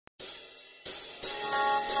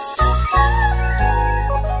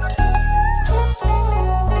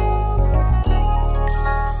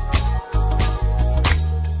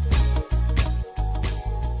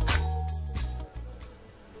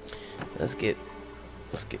get.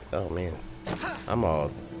 Let's get. Oh man, I'm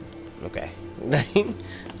all okay.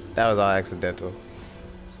 That was all accidental.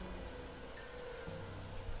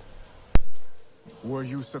 Were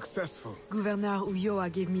you successful? Gouverneur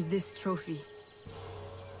Ulloa gave me this trophy.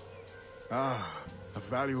 Ah, a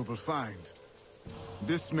valuable find.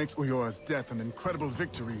 This makes Ulloa's death an incredible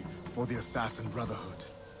victory for the Assassin Brotherhood.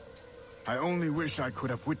 I only wish I could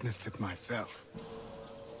have witnessed it myself.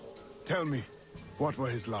 Tell me, what were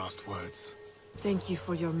his last words? Thank you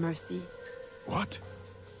for your mercy. What?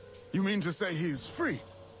 You mean to say he is free?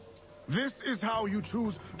 This is how you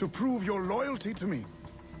choose to prove your loyalty to me?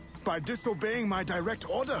 By disobeying my direct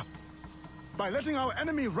order? By letting our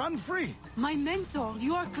enemy run free? My mentor,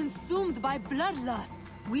 you are consumed by bloodlust.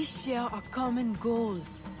 We share a common goal.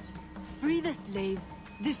 Free the slaves,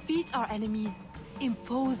 defeat our enemies,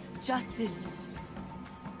 impose justice.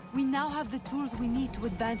 We now have the tools we need to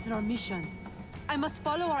advance in our mission. I must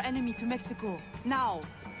follow our enemy to Mexico, now.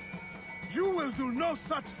 You will do no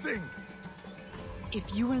such thing!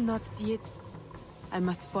 If you will not see it, I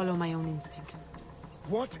must follow my own instincts.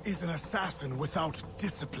 What is an assassin without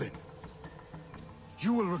discipline?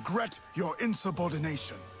 You will regret your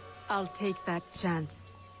insubordination. I'll take that chance.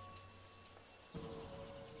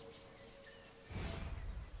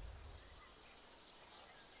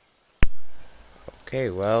 Okay,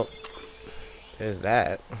 well, there's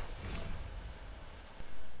that.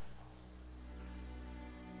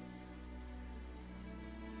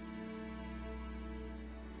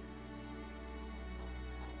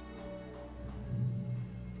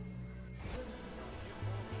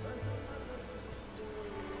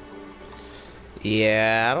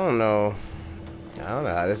 Yeah, I don't know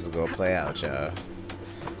how this is gonna play out, y'all.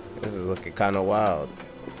 This is looking kind of wild.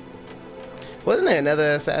 Wasn't there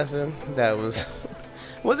another assassin that was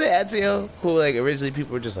was it Ezio who, like, originally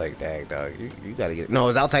people were just like, dang dog, you gotta get it. No, it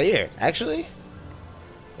was Altair, actually.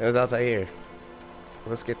 It was Altair.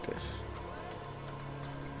 Let's get this.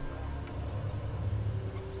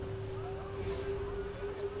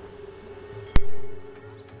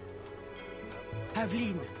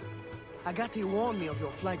 Aveline, Agate warned me of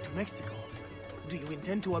your flight to Mexico. Do you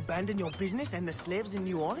intend to abandon your business and the slaves in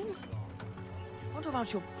New Orleans? What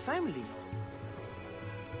about your family?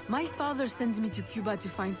 My father sends me to Cuba to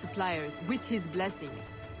find suppliers, with his blessing.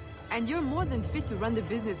 And you're more than fit to run the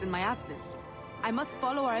business in my absence. I must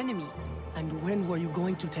follow our enemy. And when were you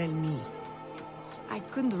going to tell me? I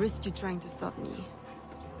couldn't risk you trying to stop me.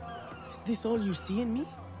 Is this all you see in me?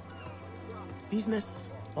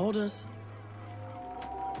 Business? Orders?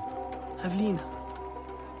 Aveline,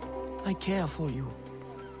 I care for you.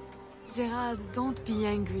 Gerald, don't be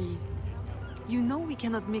angry. You know we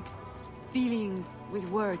cannot mix feelings with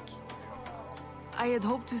work. I had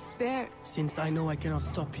hoped to spare... Since I know I cannot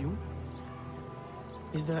stop you,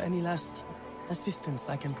 is there any last assistance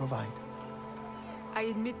I can provide? I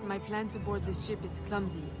admit my plan to board this ship is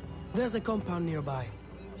clumsy. There's a compound nearby,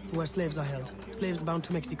 where slaves are held. Slaves bound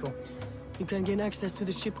to Mexico. You can gain access to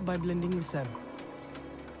the ship by blending with them.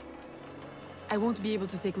 I won't be able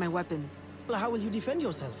to take my weapons. Well, how will you defend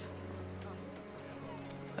yourself?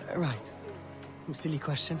 Right. Silly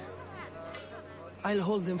question. I'll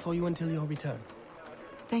hold them for you until your return.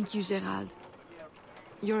 Thank you, Gerald.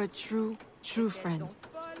 You're a true friend.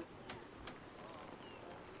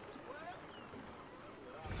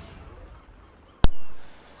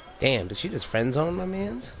 Damn, did she just friend zone my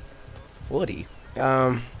mans? 40.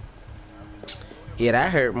 Yeah,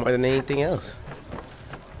 that hurt more than anything else.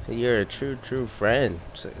 You're a true friend.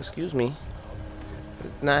 So, excuse me.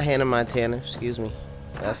 It's not Hannah Montana. Excuse me.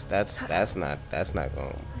 That's not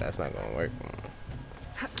gonna work.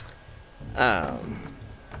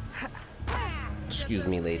 Excuse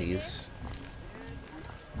me, ladies.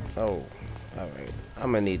 Oh, all right.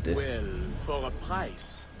 I'm gonna need to. Well, for a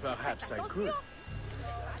price, perhaps I could.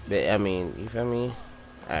 But, I mean, you feel me?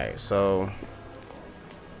 All right, so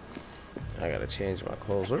I gotta change my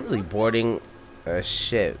clothes. We're really boarding a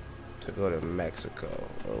ship to go to Mexico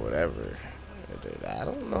or whatever. I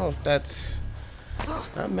don't know if that's...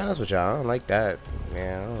 I'll be honest with y'all, I don't like that.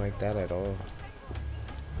 Yeah, I don't like that at all.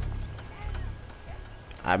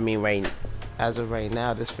 I mean, as of right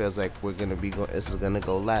now, this feels like we're gonna be this is gonna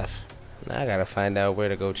go left. Now I gotta find out where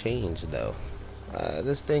to go change though.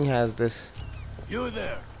 This thing has this... You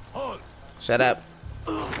there, hold. Shut up.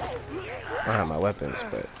 I don't have my weapons,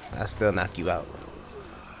 but I still knock you out.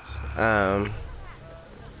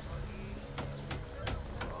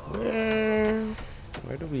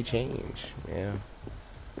 Where do we change? Yeah.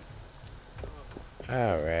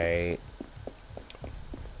 Alright.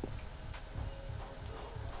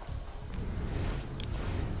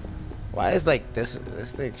 Why is like this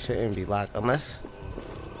thing shouldn't be locked unless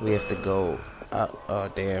we have to go up. Oh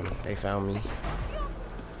damn, they found me.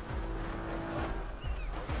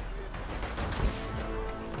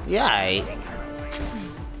 Yeah,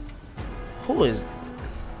 who is?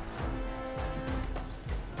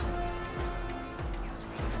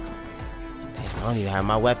 Damn, I don't even have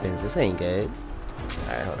my weapons. This ain't good.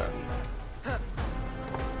 Alright, hold on.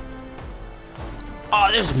 Oh,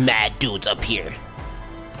 there's mad dudes up here.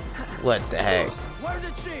 What the heck? Where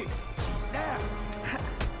did she? She's there.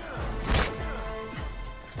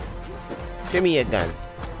 Give me a gun.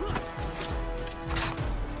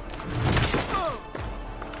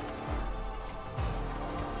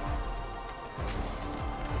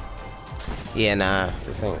 Yeah, nah,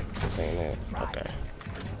 this ain't it. Okay.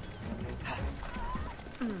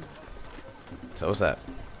 So what's up?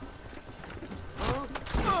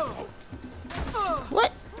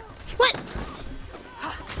 What? What?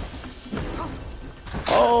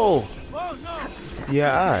 Oh!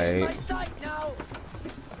 Yeah, alright.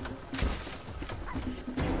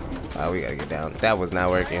 Oh, we gotta get down. That was not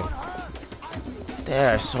working.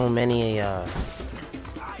 There are so many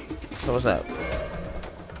So what's up?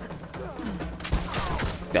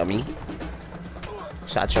 Dummy.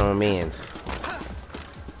 Shot your own mans.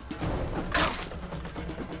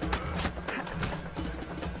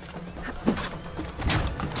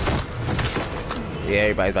 Yeah,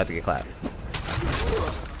 everybody's about to get clapped.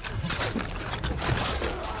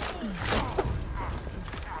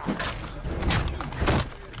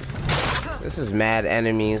 This is mad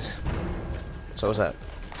enemies. So what's up?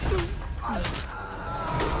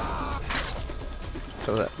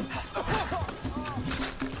 So what's up?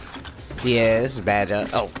 Yeah, this is bad.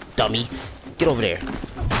 Oh, dummy. Get over there.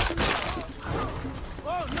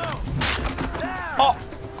 Oh!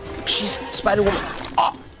 She's Spider-Woman.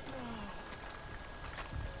 Oh!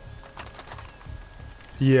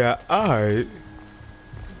 Yeah, alright.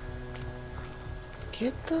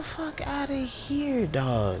 Get the fuck out of here,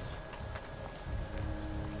 dog.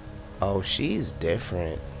 Oh, she's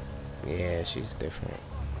different. Yeah, she's different.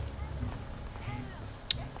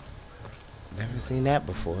 Never seen that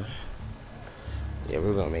before. Yeah,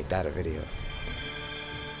 we're gonna make that a video.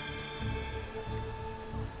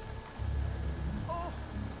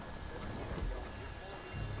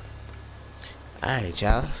 Alright,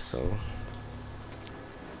 y'all, so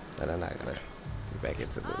but I'm not gonna be back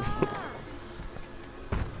into the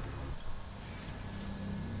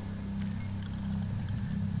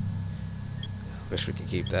wish we could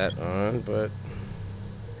keep that on, but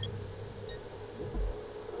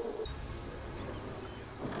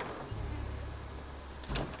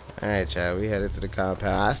alright, y'all, we headed to the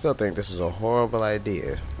compound. I still think this is a horrible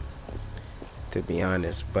idea, to be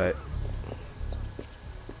honest, but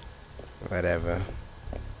whatever.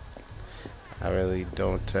 I really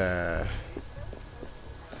don't, I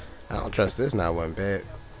don't trust this not one bit.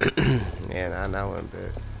 Yeah, not one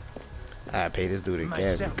bit. I pay this dude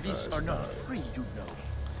again because, are not free, you know.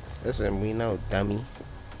 Listen, we know, dummy.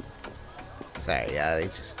 Sorry, y'all, they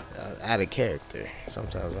just out of character.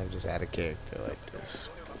 Sometimes I'm just out of character like this.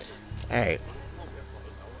 Alright.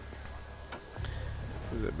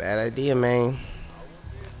 This is a bad idea, man.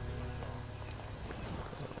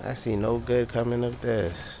 I see no good coming of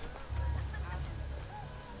this.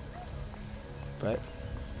 But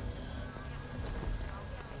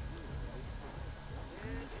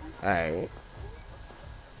alright.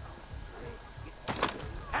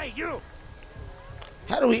 Hey, you!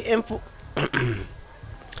 How do we info? You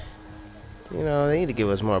know, they need to give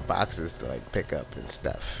us more boxes to like pick up and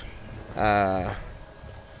stuff. Alright,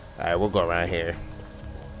 we'll go around here.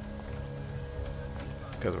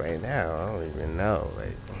 Cause right now I don't even know,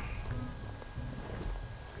 like.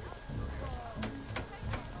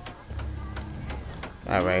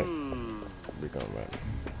 Alright. We're gonna run.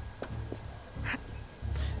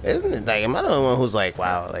 Isn't it like, am I the only one who's like,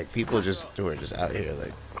 wow, like people just who are just out here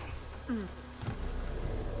like.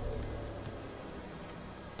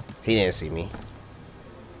 He didn't see me.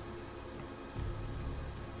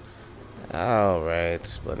 Alright,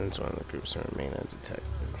 split into one of the groups and remain undetected.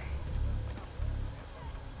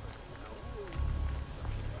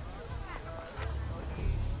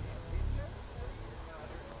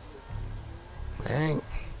 Dang.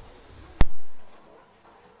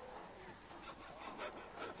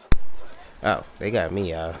 Oh, they got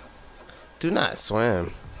me, y'all. Do not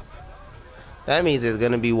swim. That means there's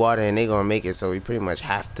gonna be water and they gonna make it, so we pretty much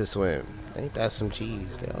have to swim. Ain't that some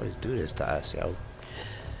cheese? They always do this to us, yo.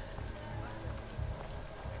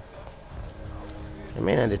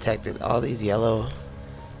 Remain undetected. All these yellow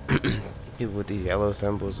people with these yellow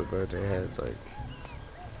symbols above their heads, like.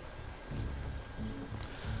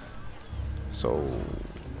 So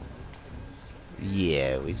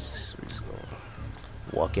yeah, we just gonna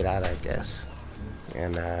walk it out, I guess.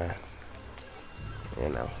 And you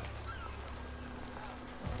know.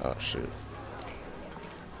 Oh shoot.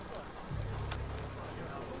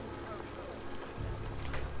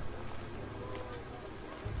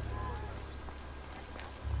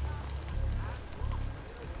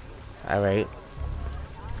 All right.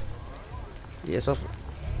 Yeah, so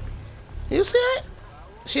you see that?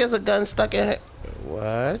 She has a gun stuck in her.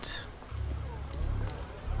 What?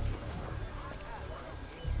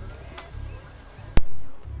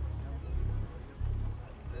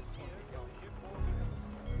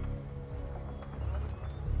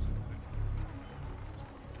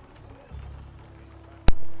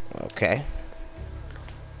 Okay.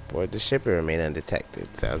 Board the ship and remain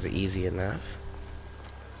undetected. Sounds easy enough.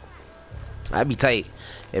 I'd be tight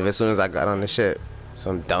if as soon as I got on the ship,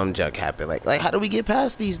 some dumb junk happened. Like how do we get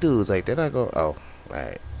past these dudes? Like they're not going. Oh,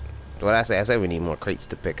 right. What I said we need more crates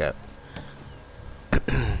to pick up.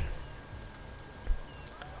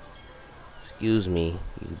 Excuse me,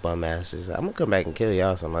 you bum asses. I'm gonna come back and kill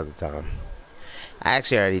y'all some other time. I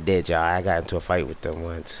actually already did, y'all. I got into a fight with them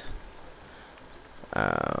once.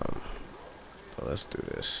 But let's do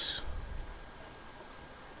this.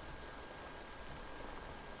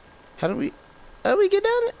 How do we get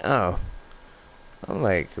down there? Oh. I'm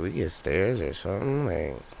like, can we get stairs or something?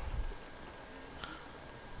 Like,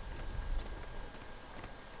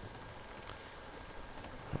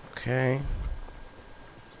 okay.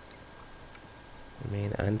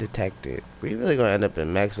 Remain undetected. We really gonna end up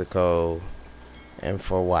in Mexico, and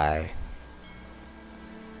for why?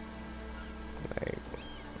 Like,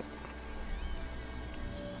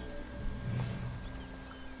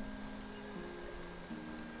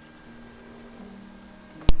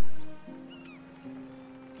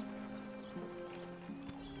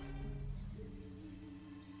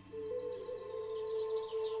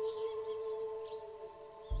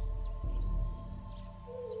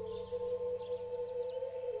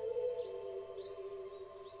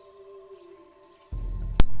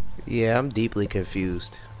 yeah, I'm deeply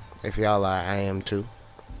confused. If y'all are, I am too.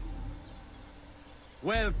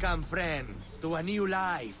 Welcome, friends, to a new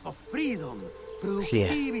life of freedom,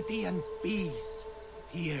 productivity, and peace.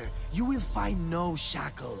 Here, you will find no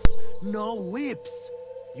shackles, no whips.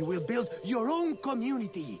 You will build your own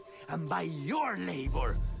community, and by your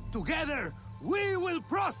labor, together, we will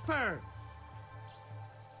prosper.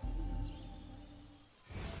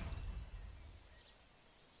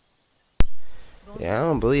 Yeah, I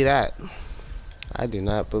don't believe that. I do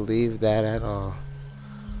not believe that at all.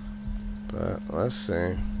 But let's see.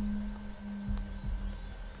 I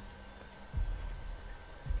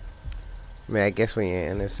mean, I guess when you're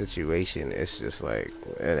in a situation, it's just like,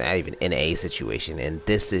 not even in a situation, in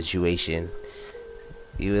this situation,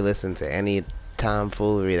 you would listen to any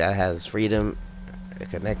tomfoolery that has freedom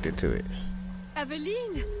connected to it.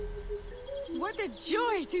 Eveline! What a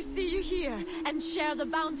joy to see you here and share the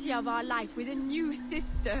bounty of our life with a new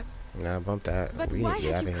sister. Nah, bump that. But We why need to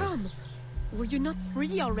get have out you of here. come? Were you not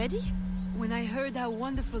free already? When I heard how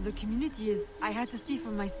wonderful the community is, I had to see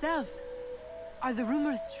for myself. Are the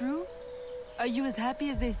rumors true? Are you as happy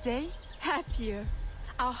as they say? Happier.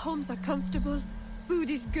 Our homes are comfortable, food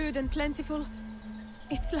is good and plentiful.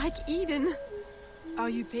 It's like Eden. Are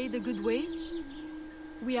you paid a good wage?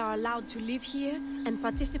 We are allowed to live here and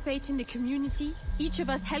participate in the community, each of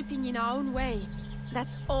us helping in our own way.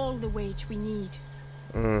 That's all the wage we need.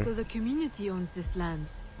 So the community owns this land?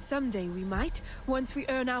 Someday we might, once we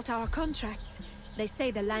earn out our contracts. They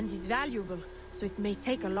say the land is valuable, so it may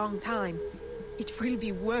take a long time. It will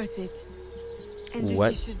be worth it. And if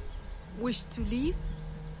What? you should wish to leave?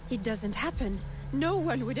 It doesn't happen. No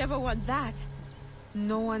one would ever want that.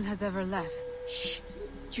 No one has ever left. Shh!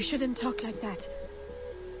 You shouldn't talk like that.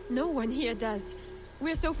 No one here does.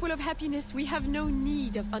 We're so full of happiness, we have no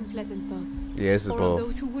need of unpleasant thoughts. Yes, or Bo. of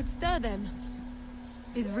those who would stir them.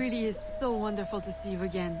 It really is so wonderful to see you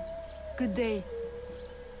again. Good day.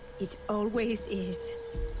 It always is.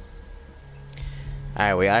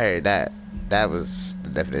 Alright, well, I heard that. That was the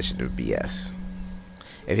definition of BS.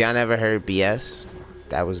 If y'all never heard BS,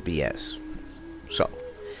 that was BS. So,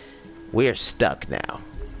 we're stuck now.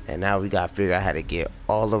 And now we gotta figure out how to get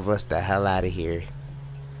all of us the hell out of here.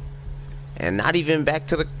 And not even back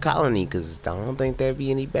to the colony, because I don't think that'd be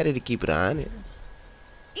any better to keep it on it.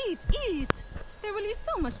 Eat, eat! There will be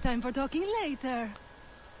so much time for talking later.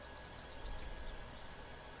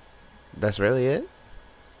 That's really it?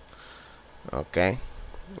 Okay.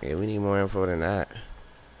 Yeah, we need more info than that.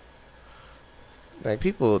 Like,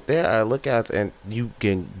 people, there are lookouts and you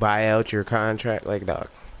can buy out your contract. Like, dog,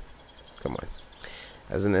 Come on.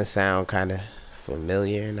 Doesn't this sound kind of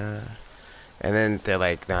familiar? Nah. And then they're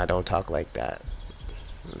like, nah, don't talk like that.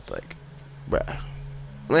 It's like, bruh.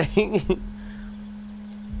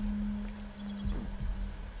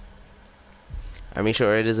 I mean,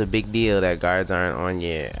 sure, it is a big deal that guards aren't on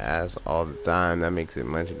your ass all the time. That makes it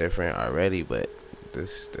much different already, but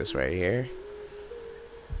this right here,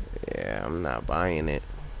 yeah, I'm not buying it.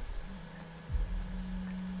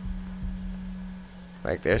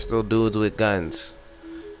 Like, there's still dudes with guns.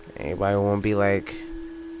 Anybody won't be like,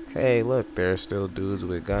 hey, look, there's still dudes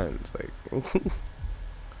with guns. Like,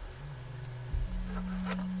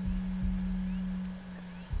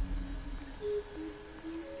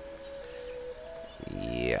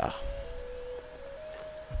 yeah.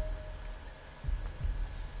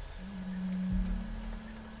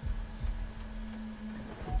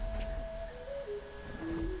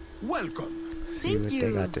 Welcome. See what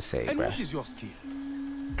they got to say, And bruh. what is your skill?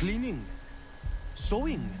 Cleaning?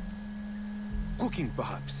 Sewing? Cooking,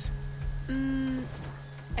 perhaps?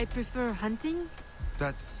 I prefer hunting.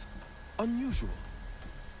 That's unusual.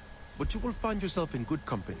 But you will find yourself in good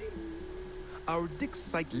company. Our Dick's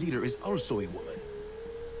site leader is also a woman.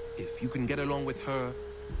 If you can get along with her,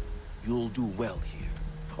 you'll do well here.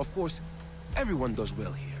 Of course, everyone does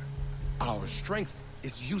well here. Our strength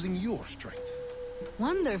is using your strength.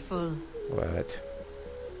 Wonderful. What?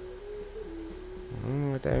 I don't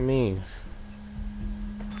know what that means.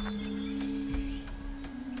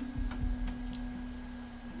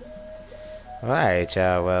 Alright,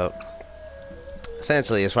 y'all. Well,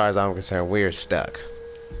 essentially, as far as I'm concerned, we're stuck.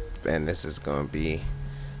 And this is going to be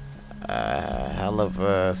a hell of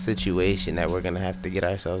a situation that we're going to have to get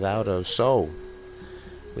ourselves out of. So,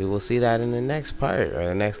 we will see that in the next part, or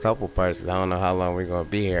the next couple parts, because I don't know how long we're going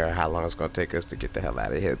to be here, or how long it's going to take us to get the hell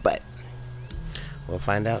out of here. But, we'll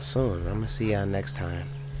find out soon. I'm going to see y'all next time.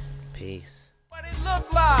 Peace. What it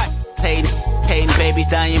look like? Hating babies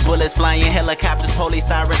dying, bullets flying, helicopters, police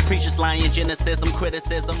sirens, preachers lying, genocides,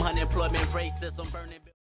 criticism, unemployment, racism, burning.